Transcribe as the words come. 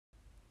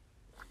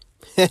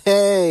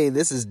Hey,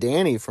 this is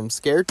Danny from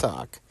Scare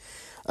Talk.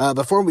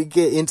 Before we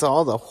get into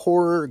all the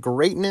horror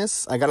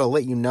greatness, I gotta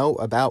let you know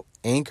about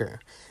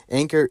Anchor.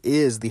 Anchor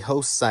is the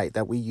host site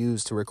that we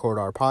use to record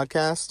our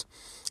podcast.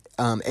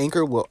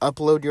 Anchor will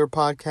upload your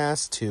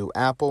podcast to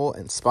Apple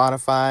and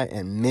Spotify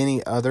and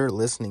many other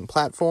listening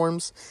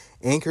platforms.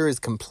 Anchor is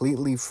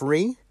completely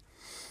free,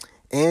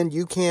 and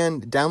you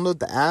can download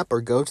the app or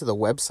go to the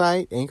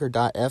website,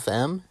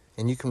 anchor.fm,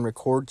 and you can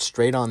record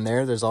straight on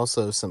there. There's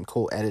also some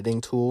cool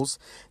editing tools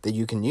that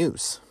you can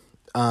use.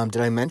 Did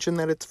I mention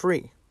that it's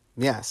free?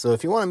 Yeah, so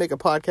if you want to make a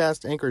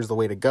podcast, Anchor is the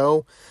way to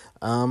go.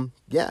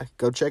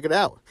 Go check it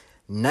out.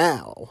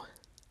 Now,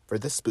 for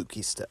the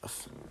spooky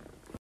stuff.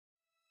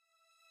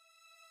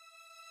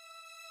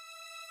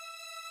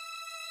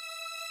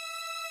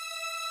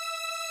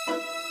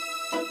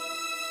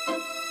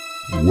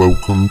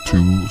 Welcome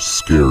to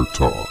Scare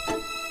Talk,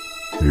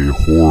 a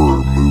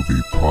horror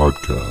movie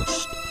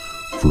podcast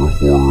for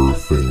horror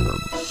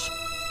fans.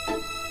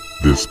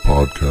 This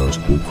podcast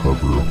will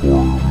cover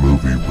horror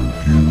movie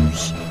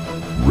reviews,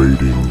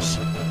 ratings,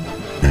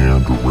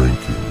 and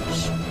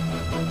rankings.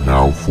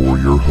 Now for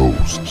your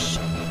hosts,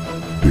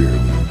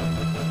 Danny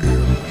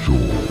and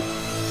Joel.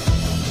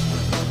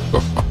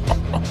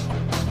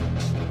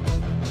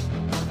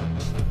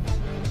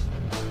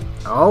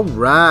 All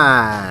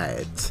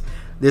right.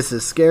 This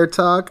is Scare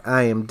Talk.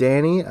 I am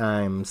Danny.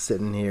 I'm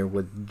sitting here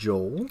with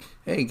Joel.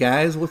 Hey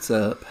guys, what's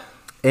up?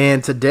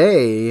 And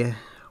today,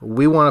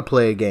 we want to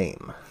play a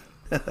game.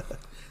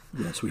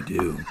 Yes, we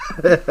do.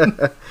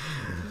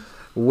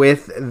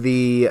 With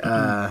the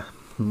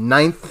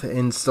ninth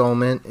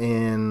installment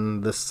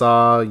in the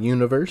Saw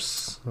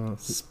universe.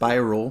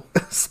 Spiral.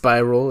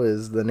 Spiral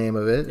is the name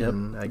of it. Yep.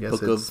 And I guess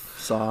Book it's of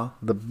Saw.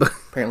 the book.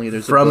 Apparently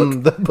there's From a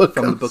book. the book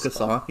From of the Book of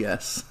Saw,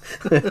 yes.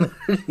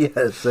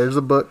 Yes, there's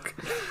a book.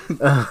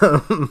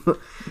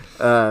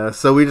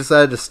 So we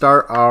decided to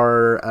start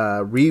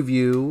our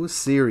review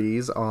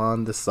series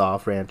on the Saw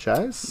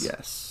franchise.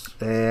 Yes.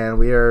 And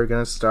we are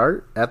going to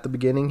start at the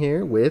beginning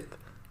here with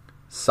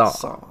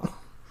Saw.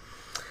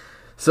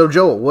 So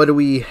Joel, what do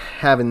we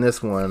have in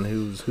this one?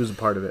 Who's a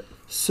part of it?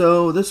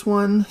 So this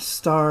one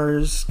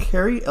stars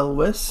Cary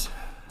Elwes.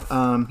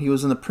 He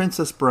was in The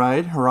Princess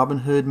Bride, Robin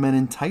Hood Men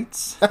in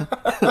Tights.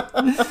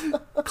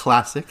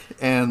 Classic.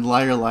 And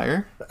Liar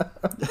Liar.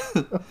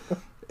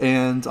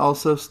 And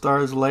also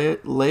stars Leigh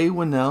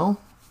Whannell.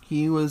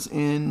 He was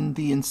in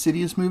the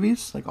Insidious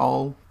movies, like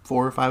all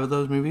 4 or 5 of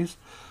those movies.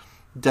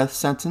 Death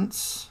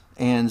Sentence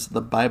and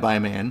The Bye-Bye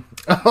Man.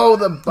 Oh,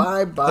 the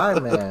Bye-Bye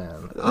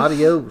Man.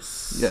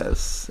 Adios.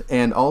 Yes.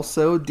 And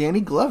also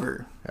Danny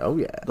Glover. Oh,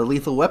 yeah. The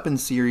Lethal Weapon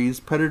series,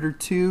 Predator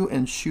 2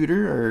 and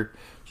Shooter are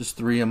just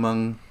 3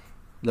 among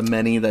the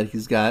many that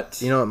he's got.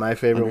 You know what my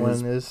favorite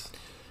one is?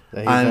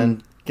 That he's I'm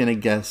in? going to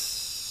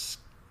guess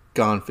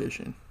Gone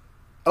Fishing.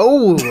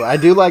 Oh, I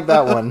do like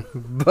that one,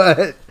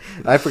 but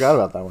I forgot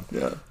about that one.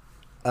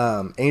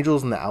 Yeah.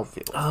 Angels in the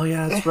Outfield. Oh,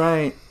 yeah, that's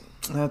right.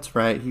 That's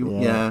right. Yeah.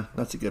 Yeah,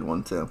 that's a good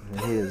one, too.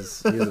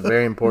 He's a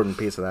very important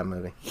piece of that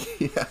movie.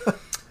 Yeah.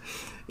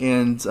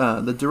 And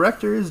the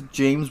director is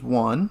James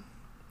Wan,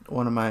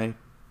 one of my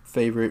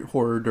favorite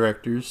horror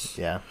directors.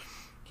 Yeah.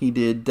 He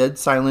did Dead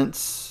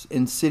Silence,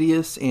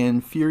 Insidious,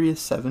 and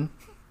Furious 7.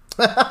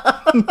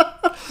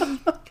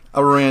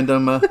 a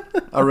random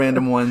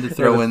one to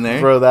throw in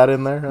there. Throw that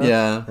in there? Huh?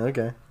 Yeah.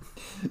 Okay.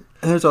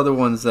 And there's other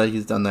ones that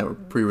he's done that were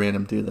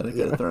pre-random too that I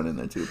could have thrown in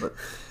there too. But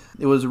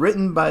it was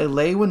written by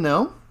Leigh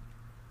Whannell,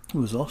 who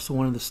was also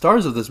one of the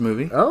stars of this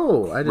movie.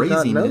 Oh, I did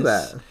not know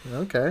Craziness. that.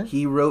 Okay.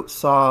 He wrote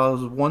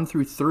Saws 1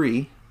 through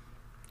 3,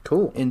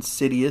 Cool.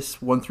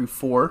 Insidious 1 through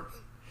 4,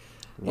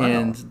 Wow.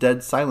 and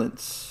Dead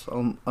Silence,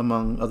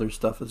 among other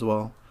stuff as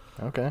well.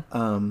 Okay.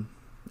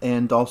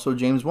 And also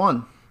James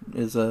Wan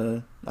is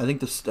I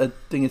think it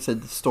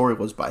said the story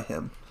was by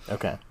him,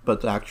 Okay.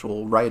 but the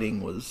actual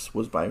writing was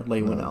by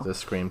Leigh Whannell. The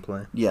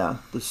screenplay. Yeah,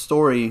 the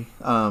story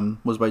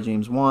was by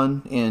James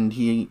Wan, and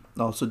he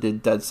also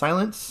did Dead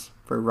Silence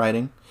for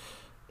writing,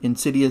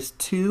 Insidious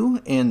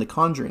 2, and The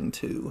Conjuring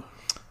 2.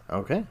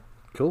 Okay.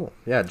 Cool.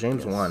 Yeah,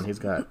 James Yes. Wan, he's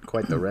got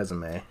quite the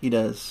resume He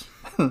does.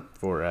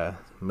 for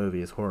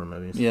horror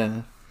movies.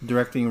 Yeah,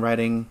 directing,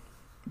 writing,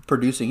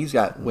 producing. He's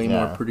got way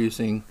more Yeah.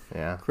 producing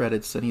Yeah.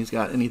 credits than he's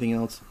got anything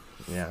else.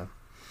 Yeah.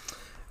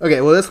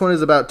 Okay, well, this one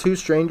is about 2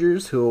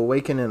 strangers who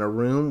awaken in a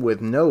room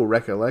with no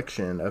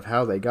recollection of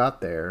how they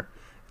got there,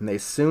 and they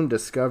soon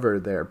discover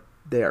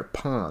they are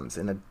pawns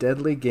in a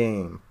deadly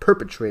game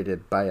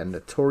perpetrated by a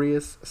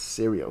notorious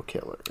serial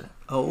killer.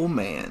 Oh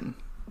man,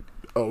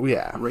 Oh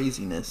yeah.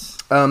 craziness.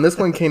 This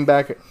one came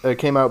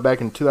out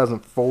back in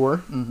 2004.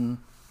 Mm-hmm.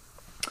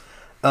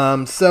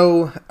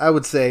 So I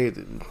would say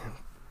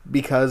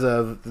because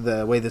of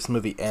the way this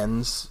movie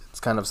ends, it's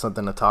kind of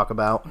something to talk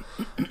about.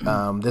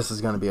 This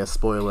is going to be a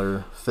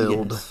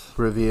spoiler-filled Yes.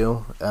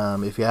 review.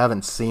 If you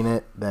haven't seen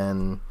it,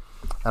 then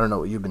I don't know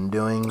what you've been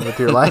doing with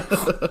your life.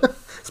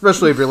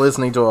 Especially if you're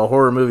listening to a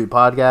horror movie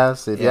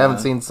podcast. If you haven't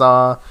seen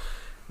Saw,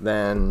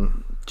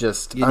 then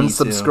just You need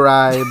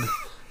unsubscribe.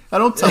 I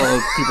don't tell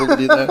people to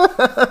do that.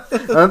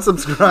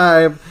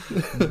 Unsubscribe,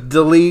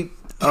 delete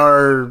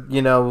our,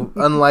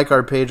 unlike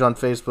our page on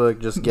Facebook.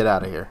 Just get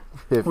out of here.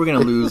 We're gonna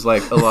lose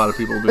like a lot of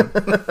people do.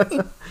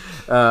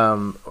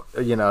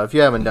 If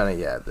you haven't done it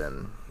yet,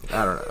 then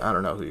I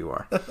don't know who you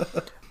are.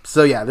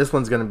 So yeah, this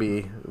one's gonna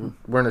be.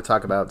 We're gonna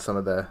talk about some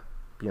of the,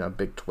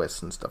 big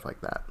twists and stuff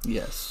like that.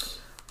 Yes.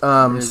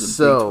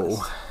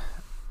 So,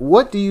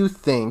 what do you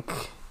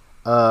think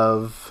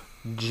of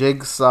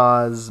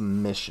Jigsaw's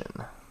mission?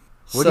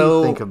 What do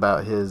you think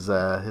about his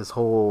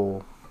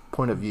whole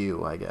point of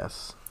view, I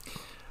guess?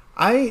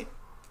 I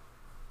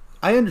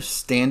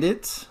understand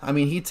it. I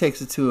mean, he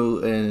takes it to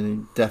a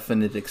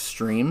definite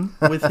extreme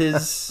with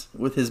his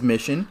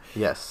mission.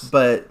 Yes.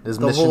 But his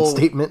mission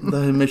statement.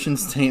 The mission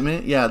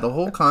statement. Yeah, the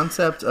whole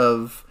concept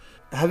of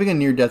having a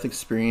near-death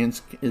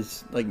experience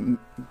is like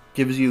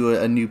gives you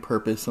a new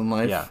purpose in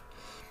life. Yeah.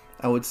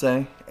 I would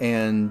say,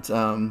 and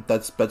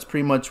that's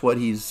pretty much what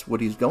he's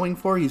going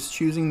for. He's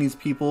choosing these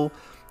people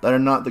that are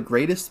not the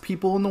greatest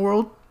people in the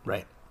world.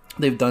 Right.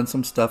 They've done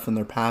some stuff in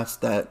their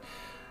past that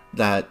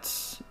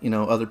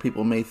other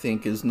people may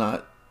think is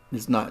not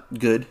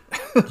good.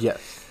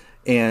 Yes.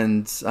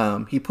 And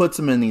he puts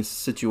them in these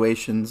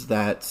situations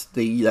that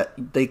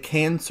they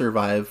can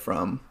survive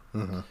from.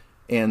 Mm-hmm.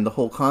 And the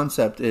whole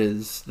concept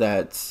is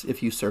that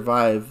if you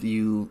survive,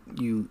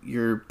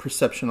 your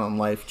perception on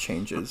life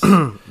changes.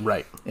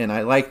 Right. And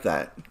I like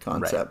that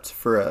concept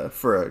for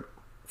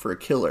a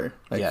killer,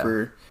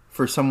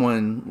 for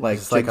someone like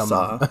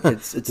Jigsaw.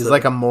 It's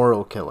like a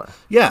moral killer.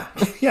 Yeah.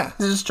 He's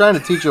just trying to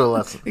teach you a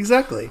lesson.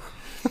 Exactly.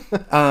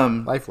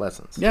 Life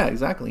lessons. Yeah,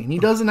 exactly. And he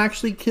doesn't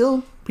actually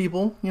kill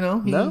people. No?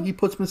 He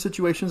puts them in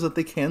situations that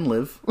they can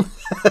live.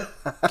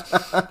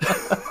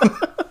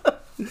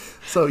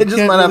 So you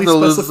can't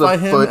really specify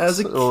him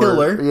as a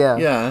killer.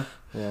 Yeah.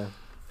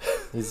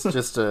 He's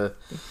just a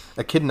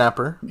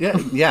kidnapper.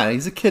 Yeah,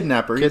 he's a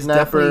kidnapper. He's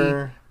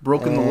definitely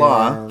broken the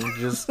law.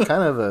 Just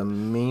kind of a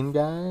mean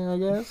guy, I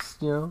guess.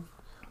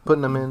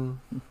 Putting him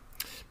in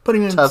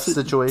tough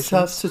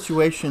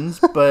situations.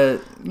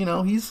 But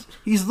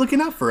he's looking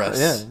out for us.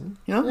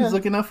 Yeah. He's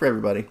looking out for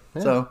everybody.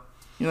 Yeah. So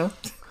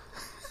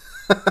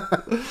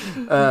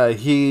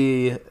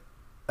he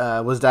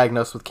was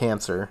diagnosed with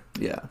cancer.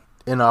 Yeah.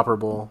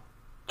 Inoperable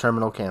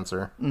terminal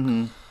cancer.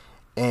 Mm-hmm.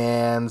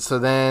 And so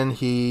then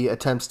he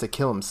attempts to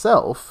kill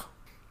himself,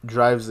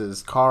 drives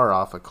his car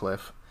off a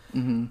cliff,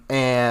 mm-hmm.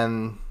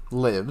 and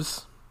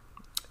lives.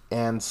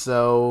 And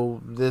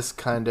so this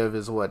kind of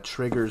is what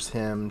triggers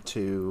him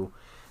to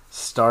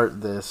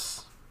start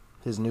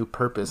his new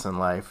purpose in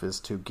life is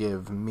to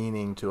give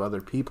meaning to other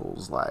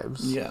people's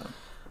lives. Yeah.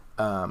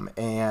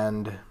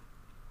 And,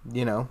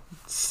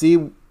 see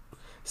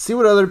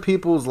what other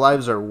people's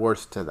lives are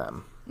worth to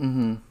them.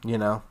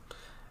 Mm-hmm.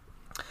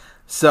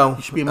 So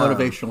you should be a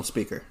motivational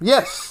speaker.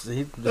 Yes.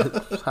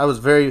 I was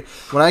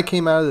when I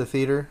came out of the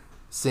theater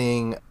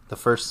seeing the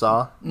first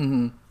Saw,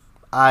 mm-hmm.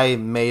 I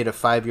made a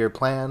 5-year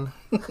plan.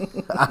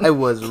 I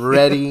was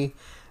ready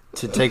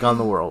to take on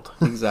the world.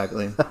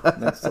 Exactly.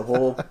 That's the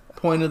whole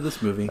point of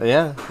this movie.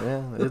 Yeah.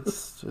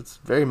 It's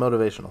very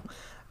motivational.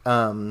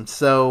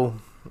 So,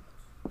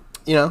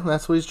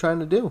 that's what he's trying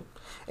to do.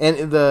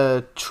 And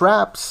the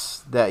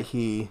traps that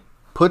he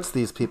puts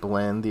these people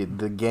in,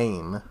 the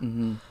game,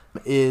 mm-hmm.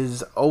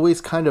 is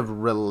always kind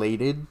of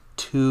related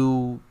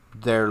to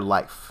their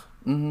life.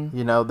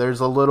 Mm-hmm. There's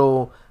a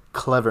little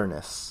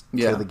cleverness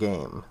to the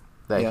game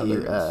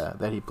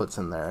that he puts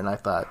in there, and I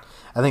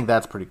think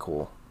that's pretty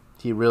cool.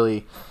 He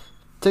really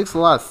takes a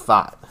lot of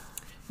thought,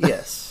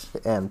 yes,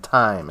 and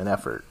time and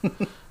effort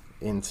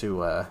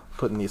into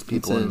putting these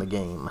people in the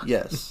game.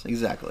 Yes,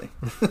 exactly.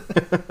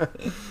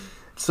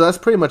 So that's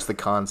pretty much the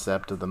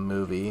concept of the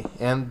movie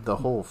and the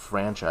whole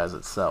franchise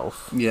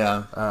itself.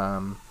 Yeah.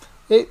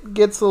 It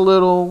gets a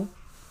little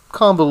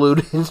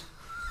convoluted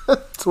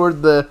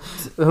toward the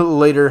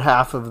later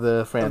half of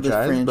the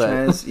franchise.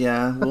 But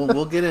yeah,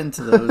 we'll get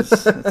into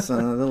those at a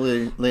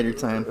later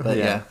time. But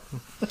yeah.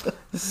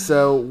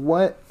 So,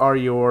 what are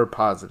your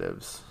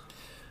positives?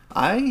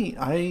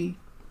 I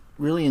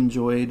really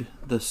enjoyed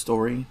the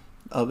story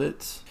of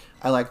it.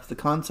 I liked the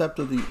concept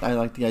I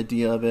liked the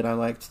idea of it. I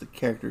liked the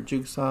character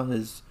Jigsaw,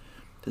 his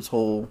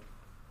whole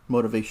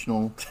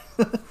motivational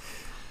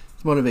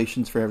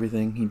motivations for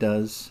everything he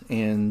does,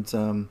 and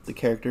the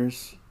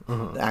characters.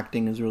 Mm-hmm. The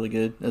acting is really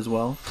good as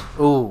well.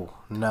 Oh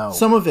no!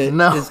 Some of it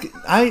is.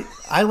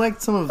 I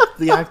liked some of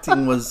the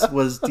acting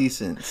was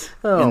decent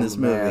in this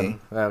movie.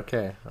 Man.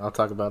 Okay, I'll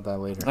talk about that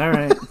later. All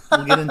right,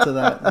 we'll get into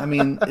that. I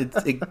mean, it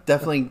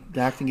definitely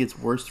the acting gets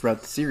worse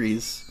throughout the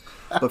series,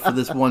 but for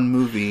this one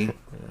movie,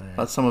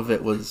 some of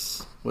it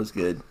was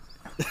good.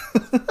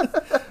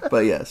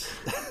 But yes.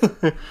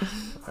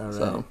 All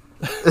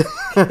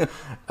right.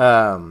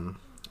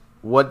 So.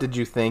 What did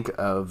you think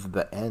of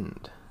the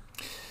end?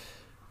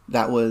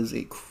 That was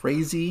a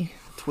crazy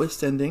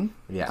twist ending.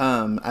 Yeah.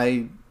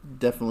 I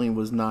definitely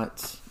was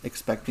not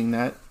expecting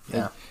that.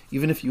 Yeah.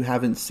 Even if you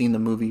haven't seen the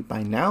movie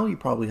by now, you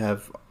probably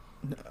have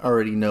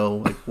already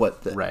know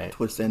what the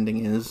twist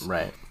ending is.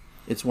 Right.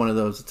 It's one of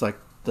those. It's like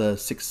the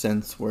Sixth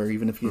Sense, where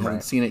even if you haven't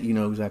Right. seen it, you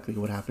know exactly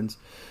what happens.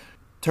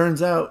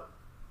 Turns out,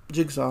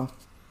 Jigsaw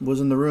was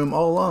in the room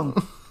all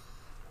along.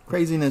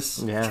 Craziness.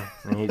 Yeah,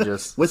 and he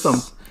just With them.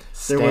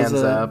 stands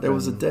up. There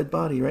was a and- dead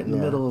body right in the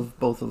Yeah. middle of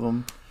both of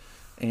them,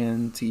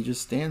 and he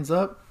just stands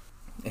up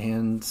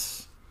and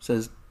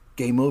says,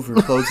 "Game over,"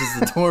 closes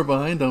the door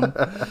behind him,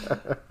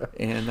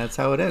 and that's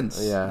how it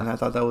ends. Yeah. And I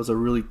thought that was a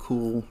really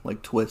cool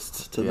like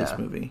twist to this Yeah.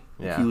 movie.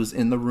 Yeah. He was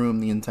in the room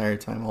the entire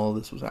time all of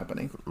this was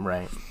happening.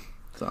 Right.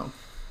 So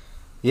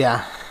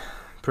Yeah,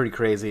 pretty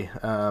crazy.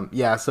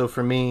 Yeah, so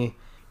for me,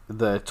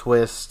 the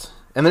twist,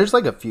 and there's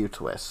like a few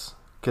twists,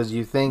 because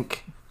you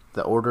think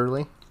the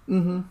orderly,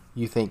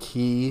 you think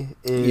he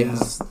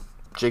is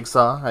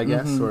Jigsaw, I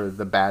guess, or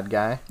the bad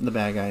guy, the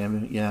bad guy, I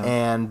mean,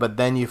 yeah. but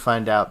then you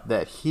find out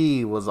that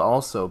he was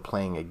also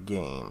playing a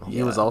game.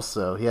 He was Yeah.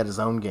 also, he had his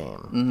own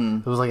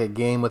game. It was like a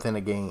game within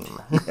a game.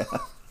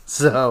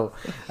 So,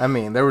 I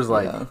mean, there was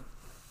like, Yeah.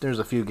 there's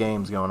a few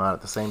games going on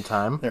at the same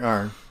time. There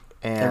are.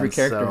 And Every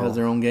character so- has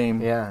their own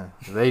game. Yeah,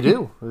 they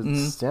do.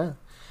 It's, Yeah,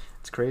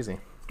 it's crazy.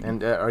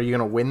 And are you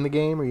gonna win the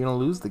game or are you gonna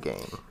lose the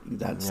game?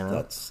 That's You know?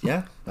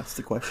 that's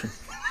the question.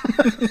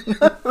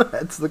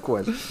 That's the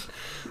question.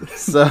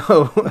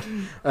 So,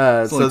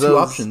 There's so only those two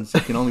options.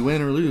 You can only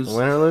win or lose.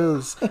 win or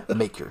lose,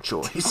 make your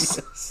choice.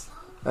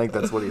 I think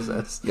that's what he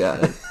says.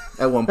 Yeah,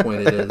 at one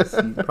point it is.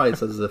 He probably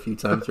says it a few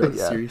times throughout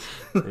Yeah. the series.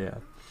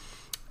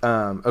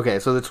 Yeah. Okay,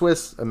 so the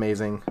twist,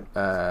 amazing.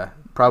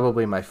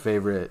 Probably my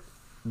favorite.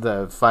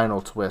 The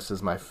final twist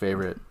is my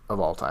favorite of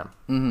all time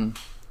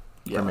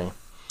Yeah. for me.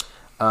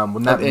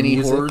 When that Of any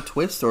music, horror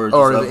twist or just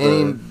or of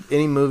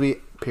any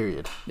movie,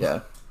 period.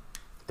 yeah.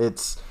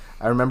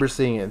 I remember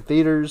seeing it in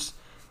theaters,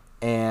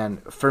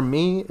 and for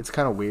me, it's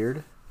kind of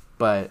weird,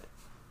 but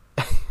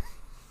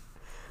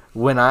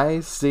when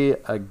I see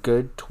a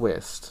good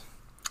twist,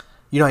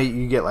 you know,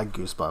 you get like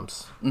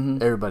goosebumps.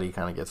 Everybody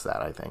kind of gets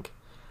that, I think.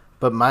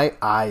 But my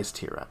eyes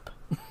tear up.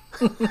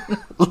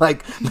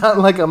 Like, not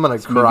like I'm gonna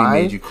Movie cry.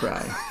 made you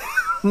cry.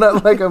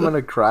 Not like I'm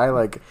gonna cry,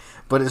 like,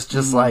 but it's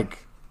just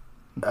like,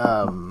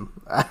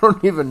 I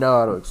don't even know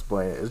how to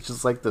explain it. It's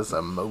just like this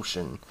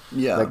emotion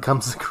Yeah. that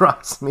comes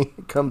across me,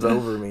 comes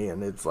over me,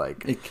 and it's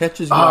like, It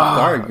catches you off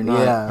guard. You're not.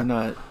 yeah. You're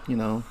not. You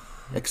know,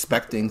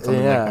 expecting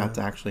something Yeah. like that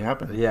to actually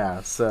happen.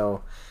 yeah.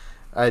 So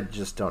I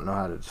just don't know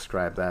how to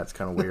describe that. It's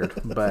kind of weird,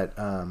 but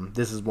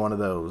this is one of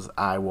those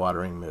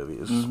eye-watering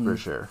movies for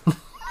sure.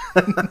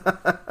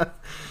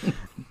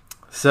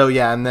 So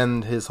yeah, and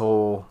then his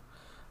whole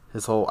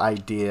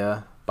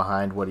idea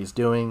behind what he's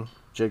doing,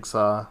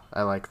 Jigsaw,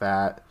 I like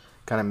that.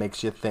 Kind of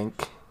makes you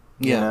think,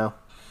 you Yeah. know,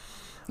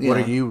 what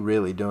Yeah. are you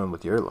really doing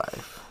with your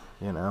life,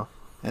 you know?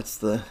 That's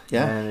the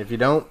yeah. And if you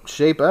don't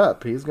shape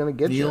up, he's gonna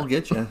get He'll you.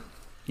 get you.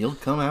 He'll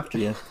come after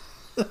you.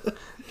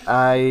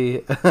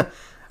 I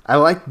I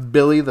like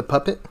Billy the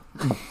puppet.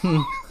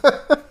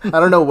 I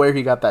don't know where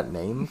he got that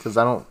name because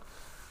I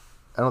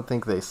don't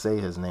think they say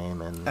his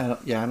name in I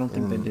don't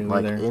think they do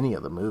like either. any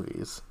of the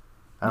movies.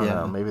 I don't Yeah.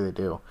 know, maybe they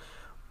do.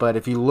 But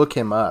if you look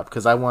him up,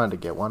 because I wanted to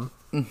get one,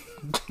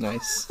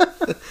 Nice.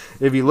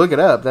 if you look it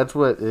up, that's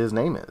what his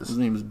name His is.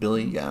 name is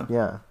Billy. Yeah.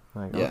 Yeah.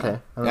 Like, Yeah. okay.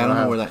 I don't know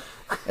how- where that.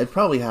 It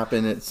probably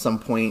happened at some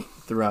point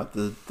throughout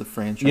the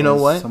franchise. You know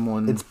what?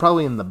 Someone It's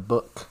probably in the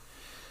book.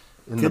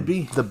 In could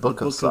be the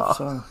book of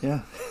Saw.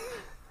 Yeah.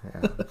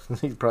 Yeah.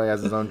 He probably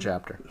has his own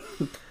chapter.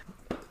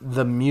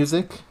 The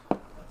music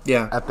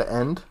Yeah. at the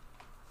end,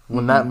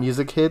 when that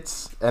music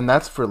hits, and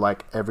that's for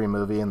like every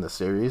movie in the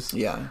series.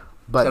 Yeah.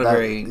 But Got a that,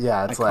 very it's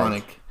iconic.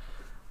 like,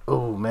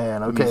 oh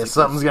man, okay, music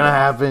something's is- gonna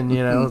happen,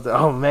 you know.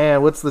 Oh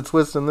man, what's the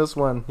twist in this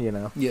one, you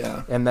know?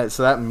 Yeah. And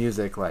that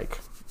music like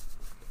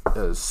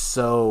is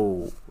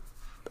so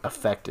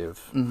effective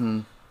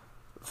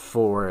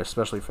for,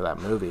 especially for that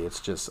movie. It's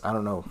just, I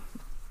don't know,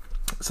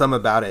 some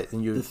about it,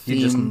 and The you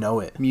just theme know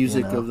it.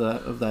 music you know?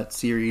 of that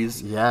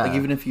series. Yeah. Like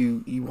even if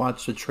you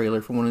watch the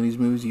trailer for one of these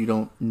movies, you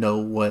don't know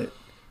what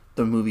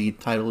the movie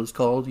title is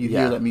called. You Yeah.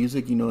 hear that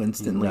music, you know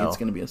instantly No. it's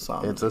going to be a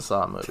Saw. It's movie. a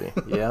Saw movie.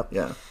 Yep.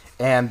 Yeah.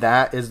 And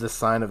that is the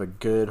sign of a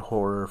good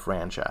horror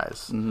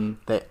franchise. Mm-hmm.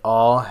 They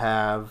all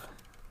have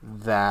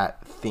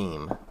that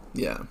theme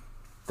Yeah.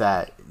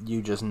 that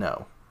you just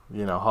know.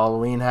 You know,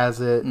 Halloween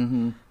has it.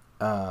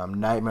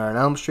 Nightmare on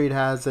Elm Street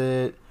has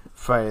it.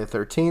 Friday the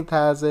 13th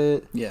has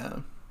it. Yeah.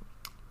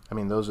 I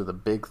mean, those are the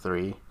big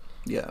three.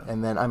 Yeah.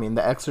 And then, I mean,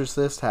 The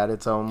Exorcist had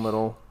its own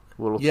little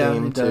Yeah,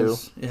 theme it too.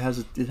 does. It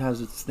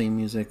has its theme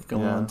music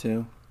going Yeah. on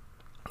too.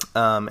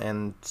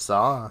 And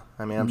Saw.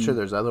 I mean, I'm Mm-hmm. sure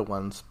there's other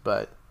ones,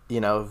 but you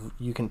know,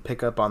 you can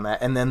pick up on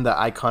that. And then the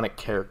iconic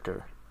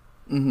character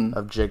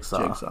of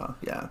Jigsaw.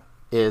 Yeah.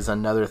 is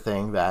another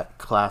thing that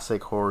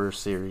classic horror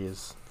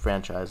series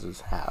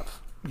franchises have.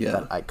 Yeah.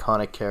 That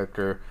iconic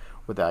character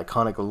with the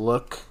iconic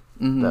look,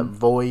 that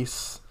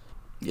voice.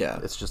 Yeah.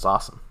 It's just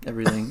awesome.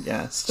 Everything.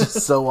 Yeah. It's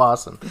just so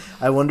awesome.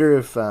 I wonder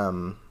if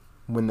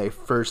when they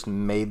first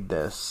made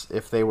this,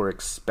 if they were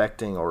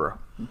expecting or,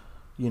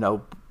 you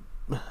know,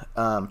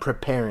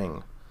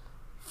 preparing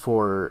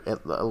for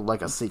it,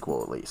 like a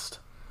sequel at least.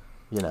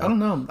 I don't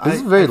know. This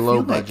is a very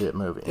low budget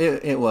movie.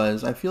 It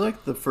was. I feel like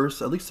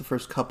at least the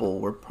first couple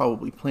were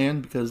probably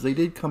planned because they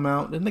did come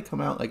out. Didn't they come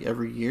out like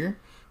every year,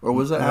 or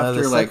was it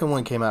after? The like second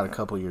one came out a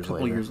couple years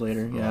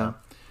later. Yeah.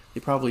 They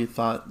probably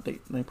thought they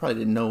probably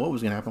didn't know what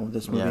was going to happen with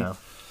this movie. Yeah.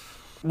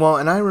 Well,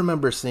 and I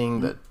remember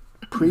seeing the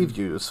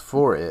previews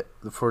for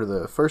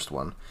the first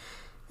one,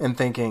 and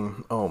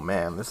thinking, "Oh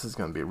man, this is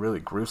going to be really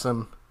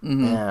gruesome,"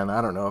 and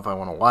I don't know if I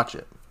want to watch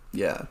it.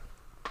 Yeah.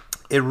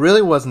 It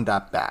really wasn't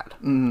that bad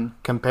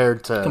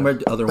compared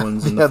to other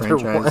ones in the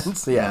franchise.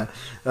 Ones, yeah.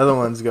 The other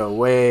ones go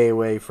way,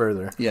 way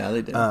further. Yeah,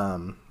 they did.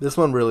 This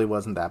one really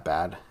wasn't that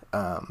bad.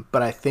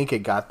 But I think it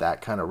got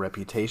that kind of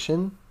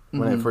reputation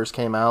when it first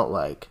came out.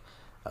 Like,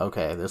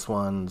 okay, this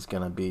one's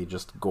going to be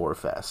just gore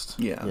fest.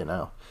 Yeah. You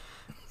know?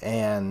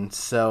 And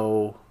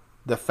so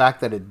the fact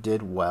that it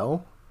did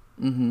well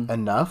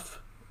enough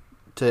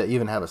to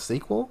even have a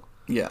sequel...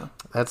 Yeah,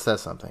 that says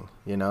something,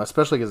 you know,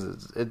 especially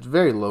because it's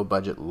very low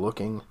budget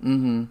looking,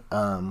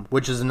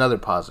 which is another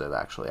positive.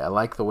 Actually, I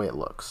like the way it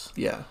looks.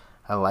 Yeah,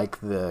 I like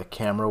the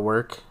camera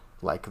work,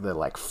 like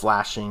the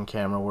flashing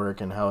camera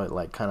work, and how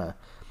it kind of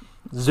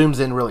zooms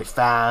in really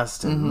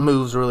fast and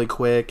moves really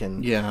quick,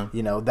 and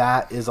you know,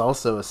 that is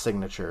also a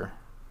signature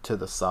to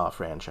the Saw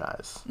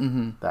franchise.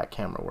 That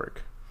camera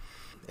work,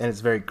 and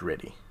it's very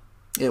gritty.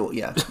 It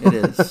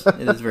is.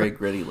 It is very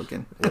gritty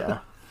looking. Yeah.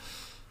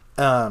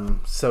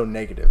 So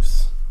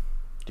negatives.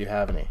 Do you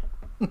have any?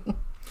 I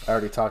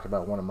already talked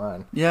about one of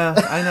mine. Yeah,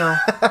 I know.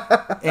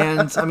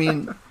 And I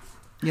mean,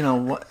 you know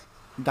what?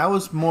 That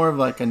was more of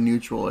like a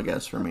neutral, I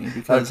guess, for me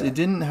because it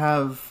didn't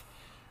have.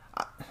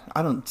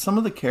 Some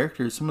of the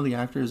characters, some of the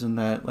actors in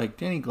that, like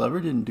Danny Glover,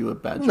 didn't do a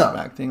bad job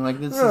acting. Like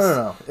this.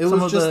 No. It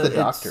was just the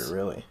doctor,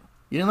 really.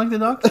 You didn't like the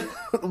doctor?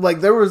 Like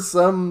there was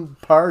some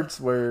parts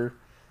where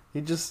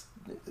he just.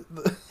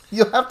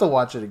 You'll have to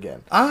watch it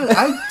again.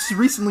 I just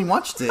recently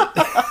watched it.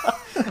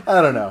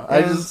 I don't know.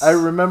 I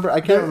remember.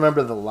 I can't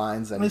remember the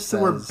lines that he says.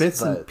 There were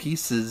bits and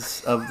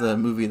pieces of the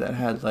movie that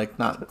had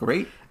not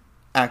great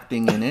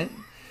acting in it,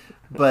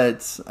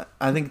 but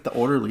I think The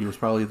Orderly was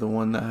probably the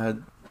one that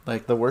had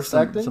the worst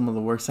acting. Some of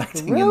the worst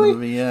acting really? in the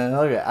movie. Yeah.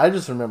 Okay, I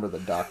just remember the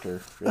doctor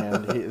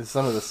and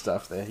some of the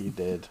stuff that he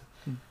did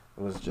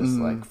was just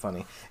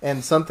funny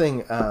and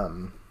something.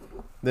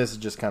 This is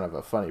just kind of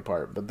a funny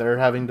part, but they're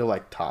having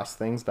to toss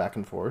things back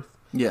and forth.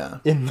 Yeah.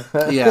 In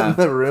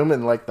the room,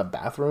 in the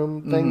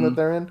bathroom thing that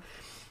they're in.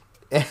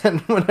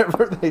 And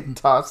whenever they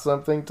toss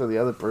something to the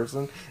other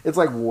person, it's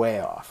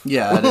way off.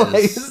 Yeah, it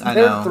is.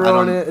 They're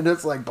throwing it and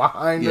it's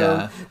behind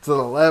them, to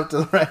the left, to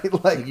the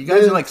right. You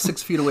guys are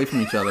 6 feet away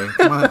from each other.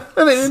 Come on.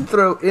 And they didn't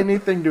throw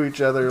anything to each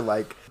other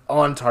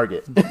on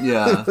target.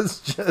 Yeah. It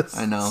was just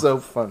so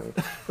funny.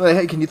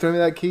 Hey, can you throw me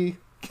that key?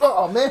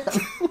 Oh man.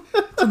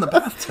 It's in the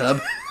bathtub.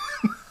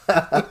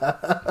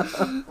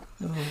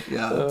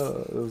 Yeah,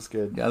 it was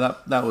good. Yeah,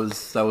 that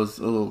was a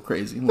little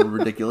crazy, a little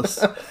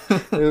ridiculous.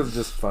 It was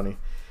just funny.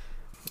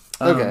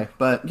 Okay,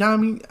 but yeah, I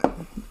mean,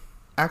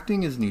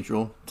 acting is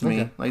neutral to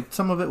me.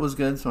 Some of it was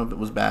good, some of it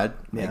was bad.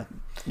 Yeah,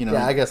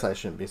 Yeah, I guess I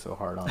shouldn't be so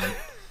hard on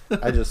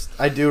it.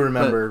 I do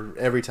remember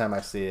every time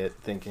I see it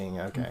thinking,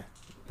 okay,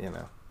 you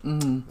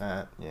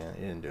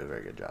didn't do a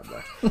very good job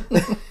there.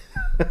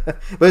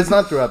 But it's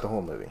not throughout the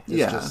whole movie.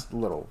 It's just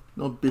little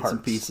bits parts.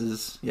 and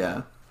pieces.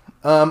 Yeah.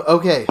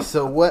 Okay,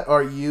 so what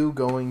are you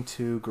going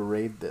to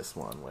grade this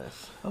one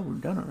with? Oh, we're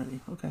done already.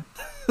 Okay.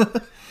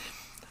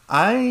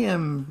 I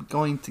am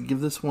going to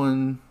give this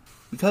one,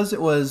 because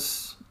it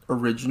was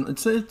original.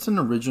 It's an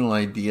original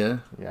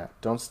idea. Yeah,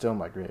 don't steal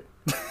my grade.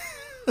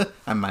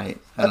 I might.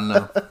 I don't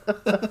know.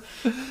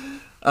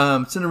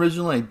 It's an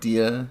original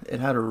idea.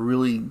 It had a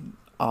really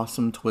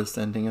awesome twist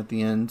ending at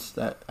the end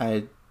that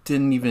I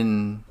didn't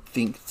even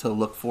think to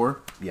look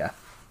for. Yeah.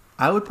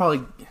 I would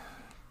probably...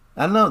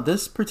 I don't know.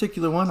 This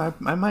particular one,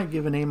 I might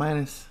give an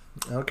A-.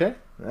 Okay.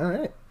 All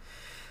right.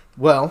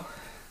 Well,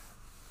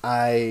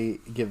 I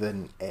give it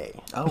an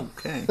A.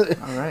 Okay.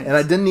 All right. And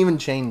I didn't even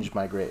change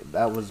my grade.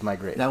 That was my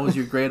grade. That was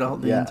your grade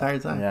the entire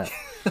time? Yeah.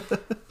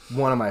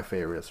 One of my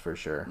favorites for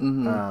sure.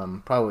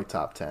 Probably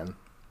top 10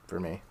 for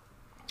me.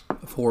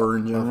 Of horror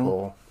in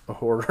general?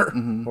 Horror.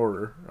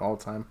 Horror all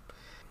the time.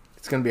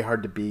 It's going to be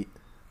hard to beat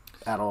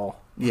at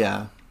all.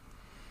 Yeah.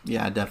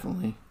 Yeah,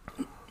 definitely.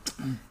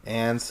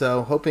 And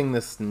so, hoping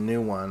this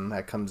new one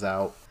that comes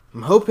out,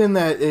 I'm hoping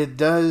that it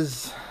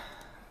does,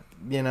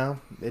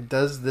 it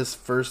does this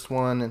first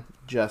one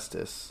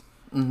justice.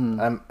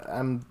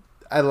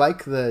 I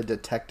like the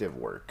detective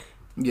work.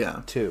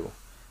 Yeah. Too,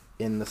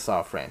 in the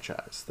Saw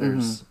franchise.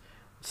 There's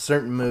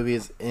certain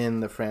movies in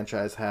the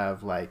franchise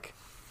have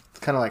it's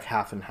kind of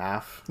half and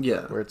half.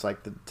 Yeah. Where it's the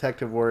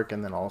detective work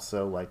and then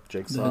also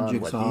Jigsaw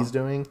and what he's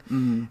doing.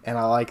 And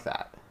I like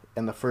that.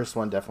 And the first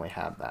one definitely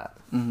had that.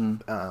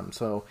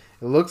 So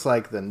it looks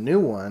like the new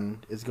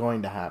one is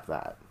going to have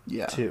that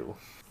too.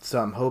 So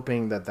I'm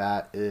hoping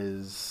that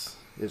is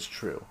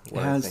true.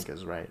 What I think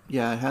is right.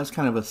 Yeah, it has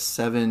kind of a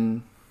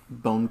 7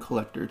 Bone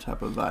Collector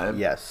type of vibe.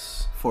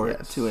 Yes.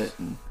 To it.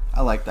 And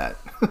I like that.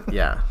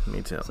 Yeah,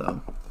 me too. So,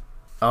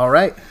 all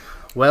right.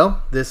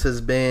 Well, this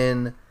has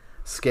been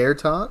Scare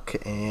Talk,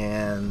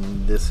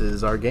 and this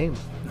is our game.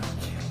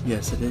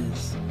 Yes, it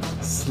is.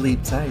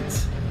 Sleep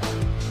tight.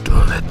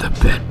 Don't let the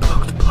bed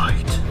bugs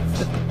bite.